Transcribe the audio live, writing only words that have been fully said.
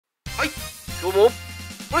はい、今日も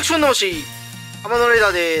コレクション直し天野ライダ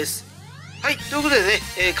ーです。はい、ということでね、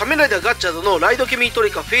仮面ライダーガッチャードのライドケミートレ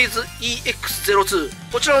カPhase Ex02、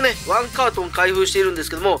こちらをね1カートン開封しているんです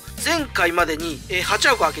けども、前回までに8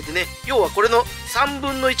箱開けてね、要はこれの3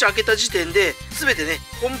分の1開けた時点で全てね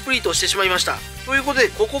コンプリートしてしまいました。ということで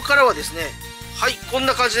ここからはですね、はい、こん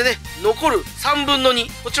な感じでね、残る3分の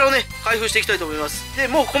2、こちらをね、開封していきたいと思います。で、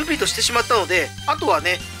もうコンプリートしてしまったので、あとは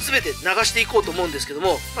ね、全て流していこうと思うんですけど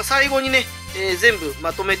も、最後にね、全部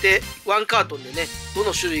まとめて、1カートンでね、ど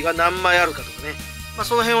の種類が何枚あるかとかね、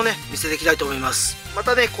その辺をね、見せていきたいと思います。ま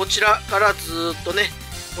たね、こちらからずーっとね、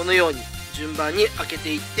このように順番に開け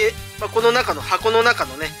ていって、この中の箱の中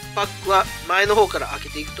のね、パックは前の方から開け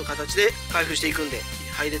ていくという形で開封していくんで、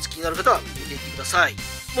配列気になる方は見ていってください。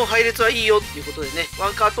もう配列はいいよっていうことでね、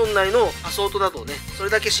1カートン内のアソートなどをね、それ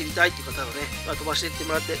だけ知りたいっていう方はね、飛ばしていって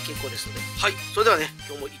もらって結構ですので。はい、それではね、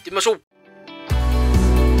今日も行ってみましょう。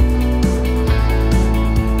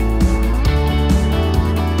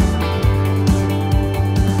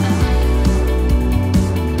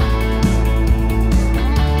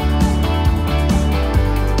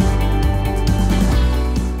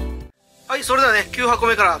はい、それではね、9箱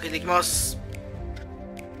目から開けていきます。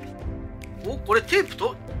お、これテープ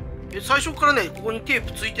と最初からね、ここにテー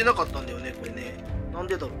プついてなかったんだよね、これね。なん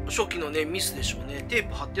でだろう。初期のね、ミスでしょうね。テー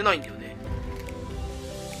プ貼ってないんだよね。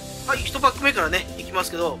はい、1パック目からね、いきます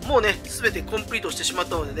けど、もうね、すべてコンプリートしてしまっ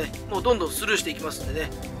たのでね、もうどんどんスルーしていきますんでね、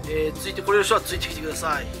ついてこれる人はついてきてくだ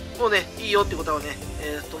さい。もうね、いいよってことはね、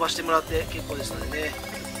飛ばしてもらって結構ですのでね。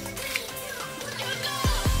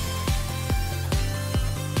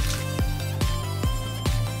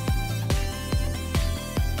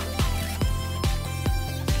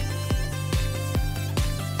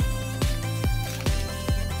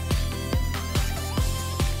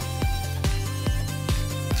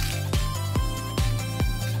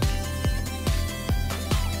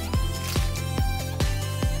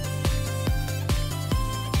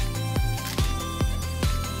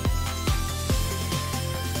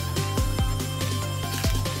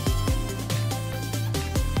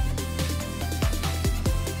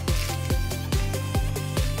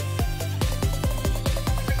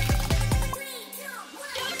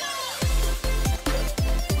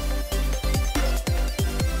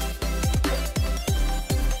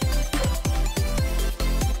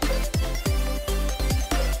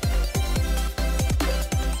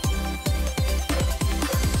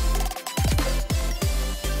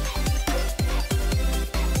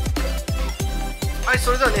はい、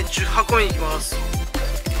それではね、10箱目に行きます。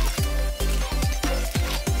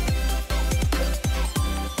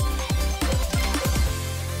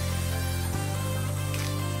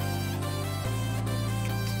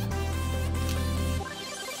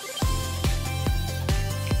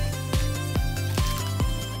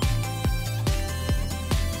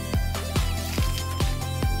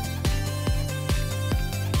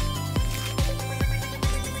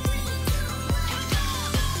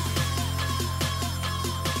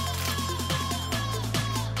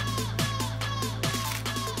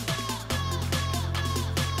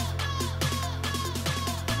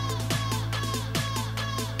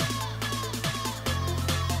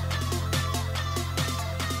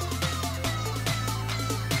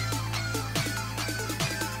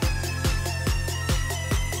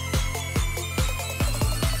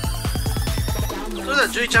それでは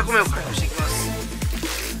11箱目を開封していきます。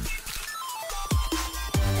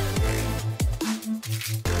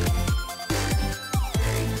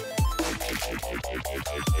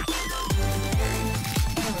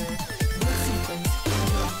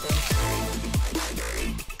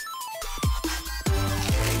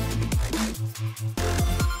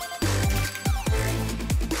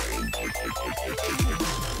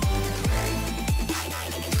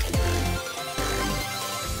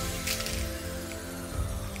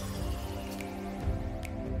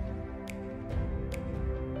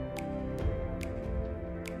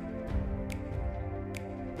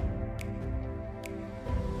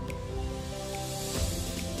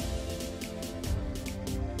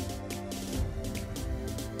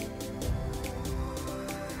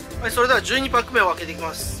はい、それでは12パック目を開けていき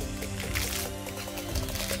ます。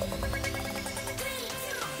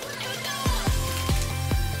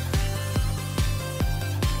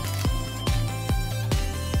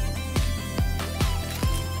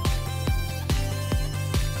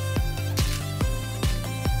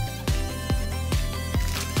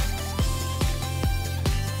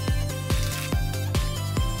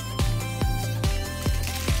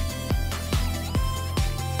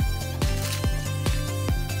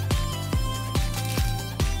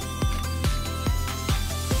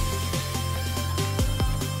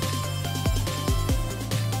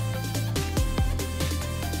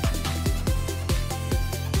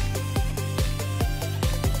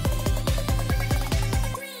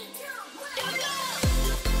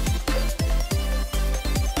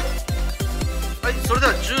はい、それで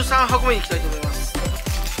は13箱目に行きたいと思います。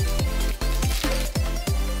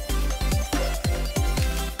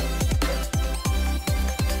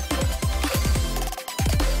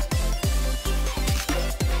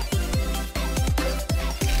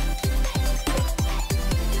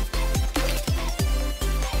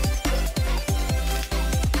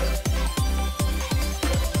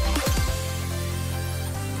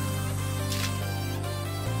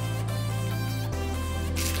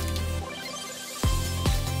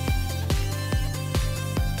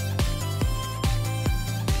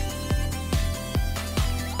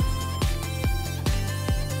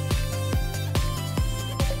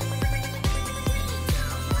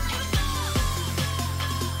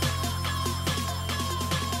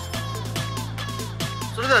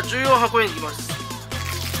それでは14箱目に行きます。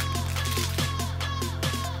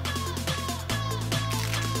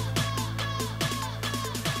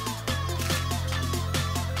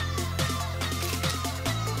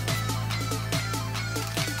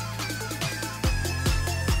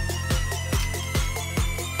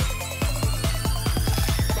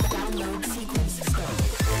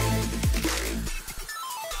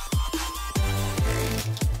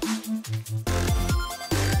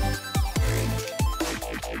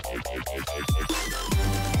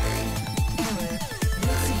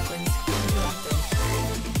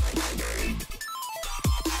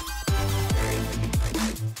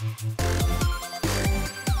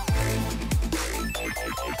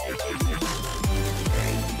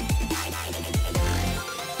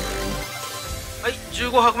はい、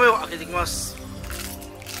15箱目を開けていきます。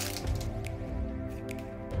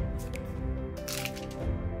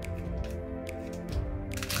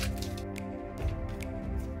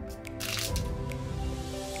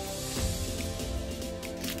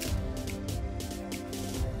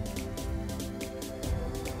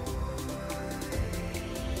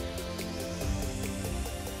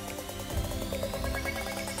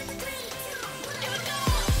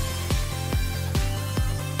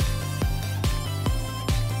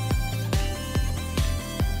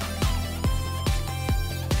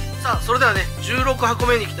さあ、それではね、16箱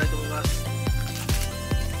目に行きたいと思います。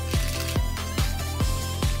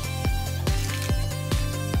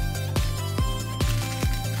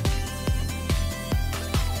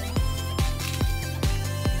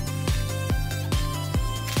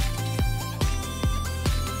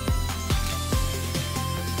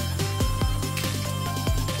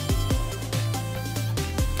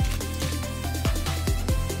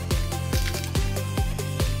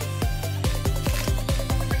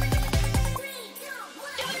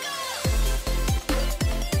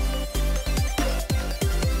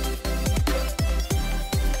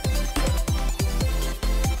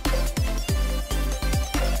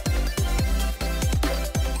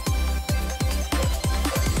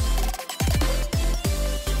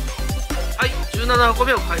はい、17箱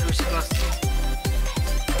目を開封していきます。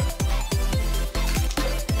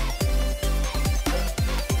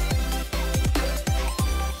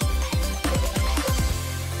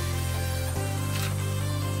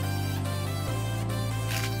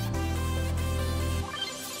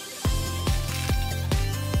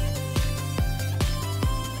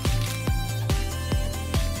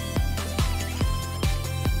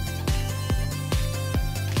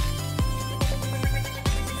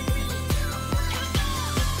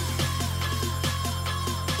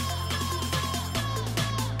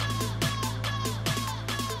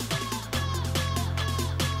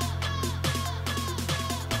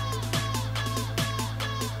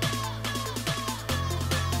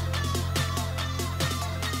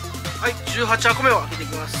はい、18箱目を開けてい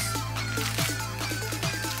きます。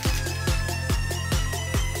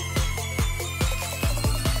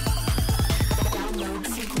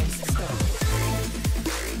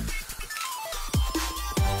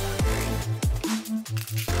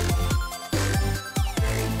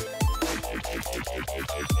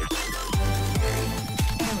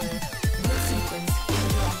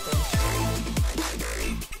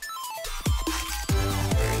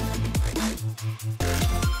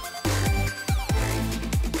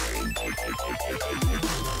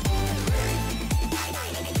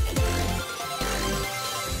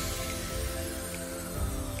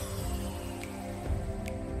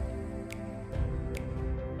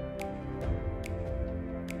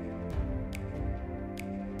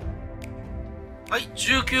はい、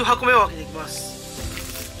19箱目を開けていきます。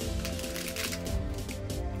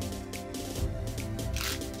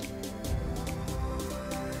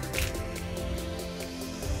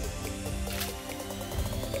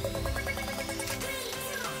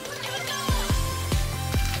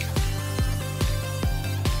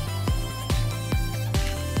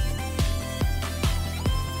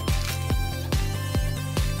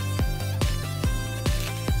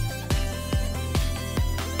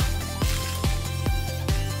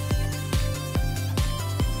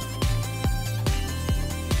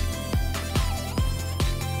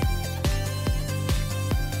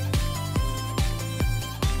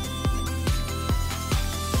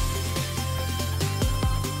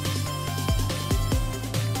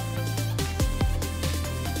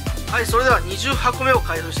はい、それでは20箱目を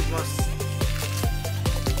開封していきます。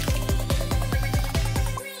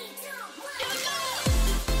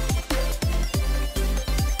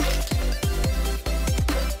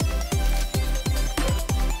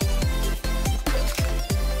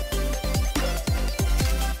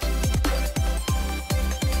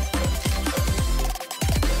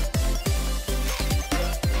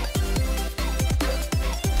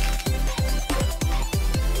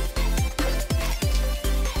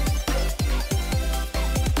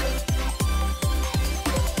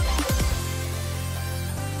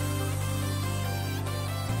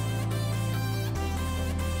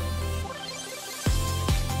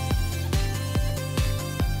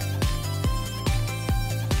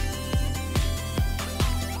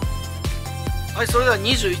はい、それでは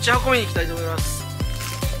21箱目に行きたいと思います。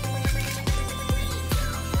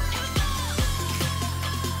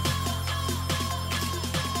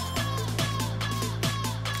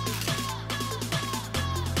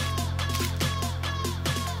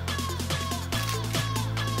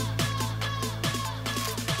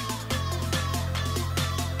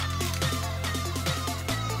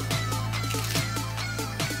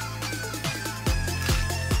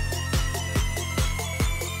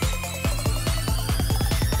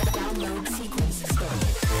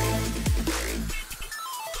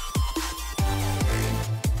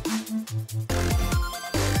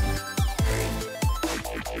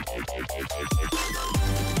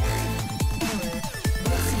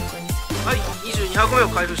はい、22箱目を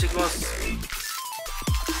開封していきます。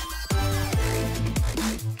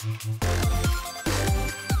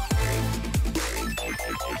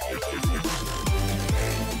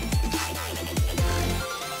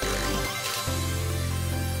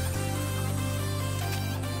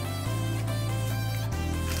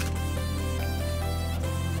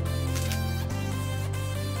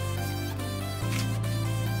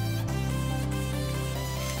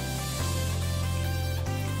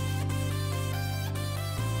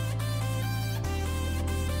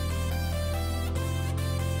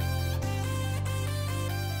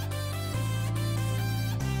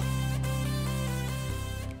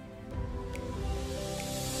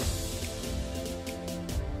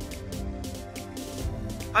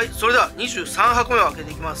はい、それでは23箱目を開け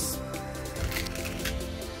ていきます。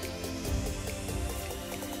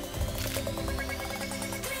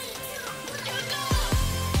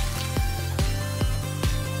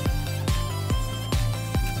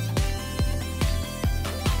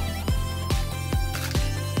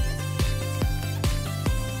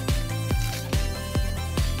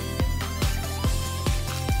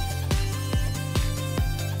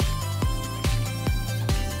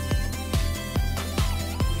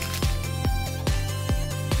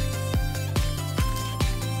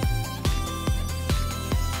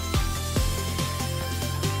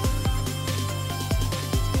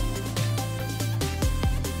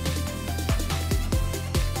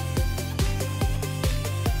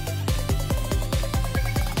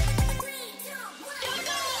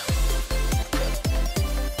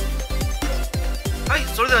はい、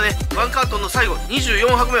それではね、ワンカートンの最後24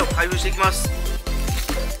箱目を開封していきます。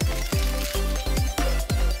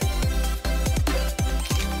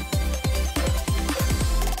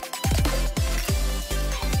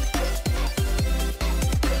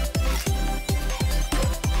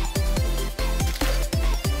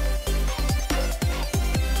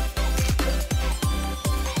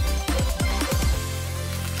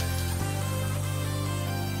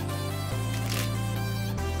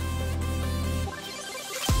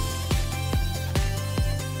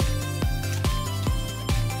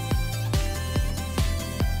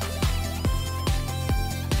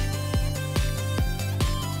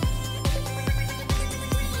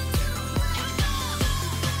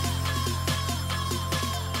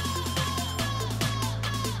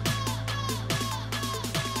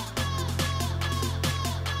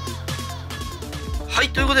はい、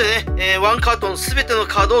ということでね、ワンカートンすべての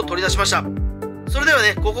カードを取り出しました。それでは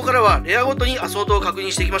ね、ここからはレアごとにアソートを確認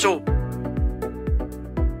していきましょう。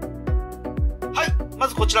はい、ま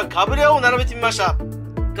ずこちらガブレアを並べてみました。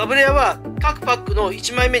ガブレアは各パックの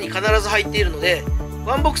1枚目に必ず入っているので、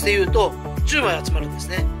ワンボックスでいうと10枚集まるんです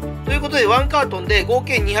ね。ということでワンカートンで合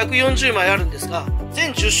計240枚あるんですが、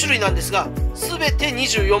全10種類なんですが、すべて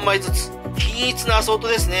24枚ずつ。均一なアソート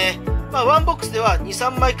ですね。ワンボックスでは2、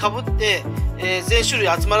3枚かぶって、全種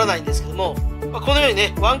類集まらないんですけども、このように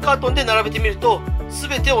ね、ワンカートンで並べてみると、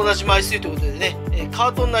全て同じ枚数ということでね、カ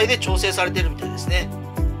ートン内で調整されているみたいですね。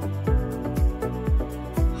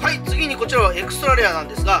はい、次にこちらはエクストラレアなん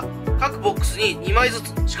ですが、各ボックスに2枚ず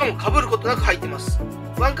つ、しかも被ることなく入っています。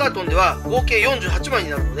ワンカートンでは合計48枚に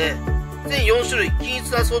なるので、全4種類均一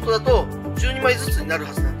なアソートだと12枚ずつになる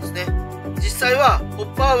はずなんですね。実際はホッ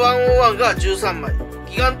パー101が13枚、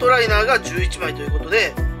ギガントライナーが11枚ということ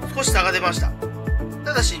で少し差が出ました。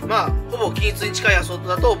ただしほぼ均一に近いアソート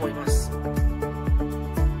だと思います。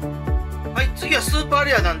はい、次はスーパー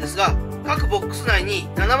レアなんですが、各ボックス内に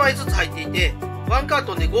7枚ずつ入っていて1カー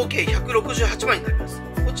トンで合計168枚になります。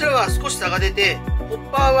こちらは少し差が出て、ホッ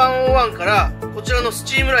パー101からこちらのス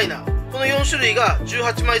チームライナー、この4種類が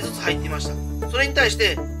18枚ずつ入っていました。それに対し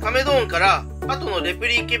てカメドーンから後のレプ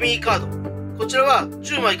リケミーカード、こちらは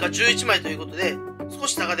10枚か11枚ということで少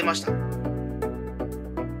し差が出ました。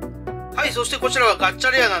はい、そしてこちらはガッチ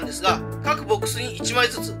ャレアなんですが、各ボックスに1枚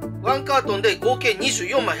ずつ1カートンで合計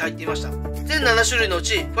24枚入っていました。全7種類のう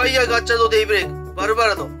ちファイヤーガッチャドデイブレイク、バルバ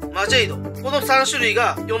ラド、マジェイド、この3種類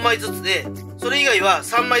が4枚ずつで、それ以外は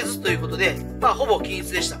3枚ずつということでほぼ均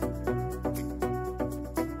一でした。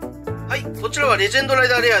はい、こちらはレジェンドライ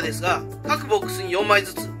ダーレアですが、各ボックスに4枚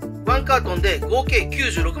ずつ1カートンで合計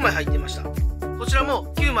96枚入っていました。こちら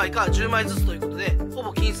も9枚か10枚ずつということでほ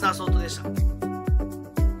ぼ均一なアソートでした。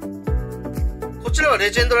こちらは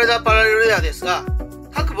レジェンドライダーパラレルレアですが、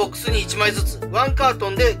各ボックスに1枚ずつ1カート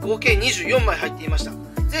ンで合計24枚入っていました。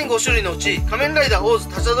全5種類のうち仮面ライダーオーズ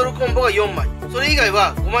タチャドルコンボが4枚、それ以外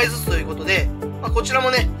は5枚ずつということで、こちら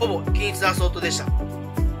もねほぼ均一なアソートでした。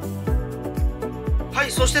は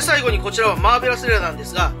い、そして最後にこちらはマーベラスレアなんで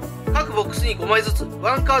すが、各ボックスに5枚ずつ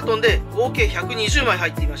1カートンで合計120枚入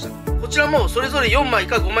っていました。こちらもそれぞれ4枚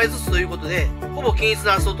か5枚ずつということでほぼ均一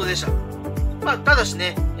なアソートでした。ただし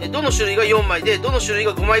ね、どの種類が4枚でどの種類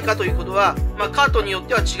が5枚かということは、カートンによっ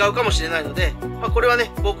ては違うかもしれないので、これは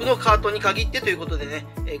ね僕のカートンに限ってということでね、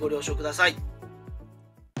ご了承ください。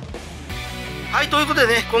はい、ということで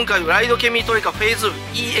ね、今回ライドケミートレカPhase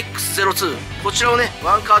Ex02、こちらをね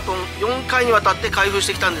1カートン4回にわたって開封し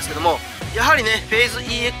てきたんですけども、やはりねPhase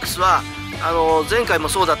EX は前回も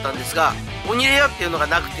そうだったんですが、鬼レアっていうのが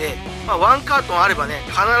なくて、1カートンあればね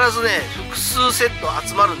必ずね複数セット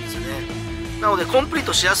集まるんですよね。なのでコンプリー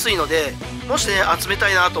トしやすいので、もしね集めた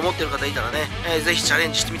いなと思ってる方いたらね、ぜひチャレ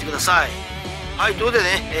ンジしてみてください。はい、ということで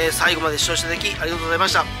ね、最後まで視聴していただきありがとうございま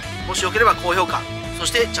した。もしよければ高評価、そ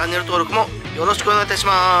してチャンネル登録もよろしくお願いいたし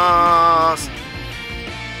ます。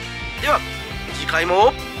では次回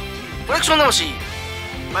もコレクション魂、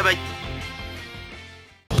バイバイ。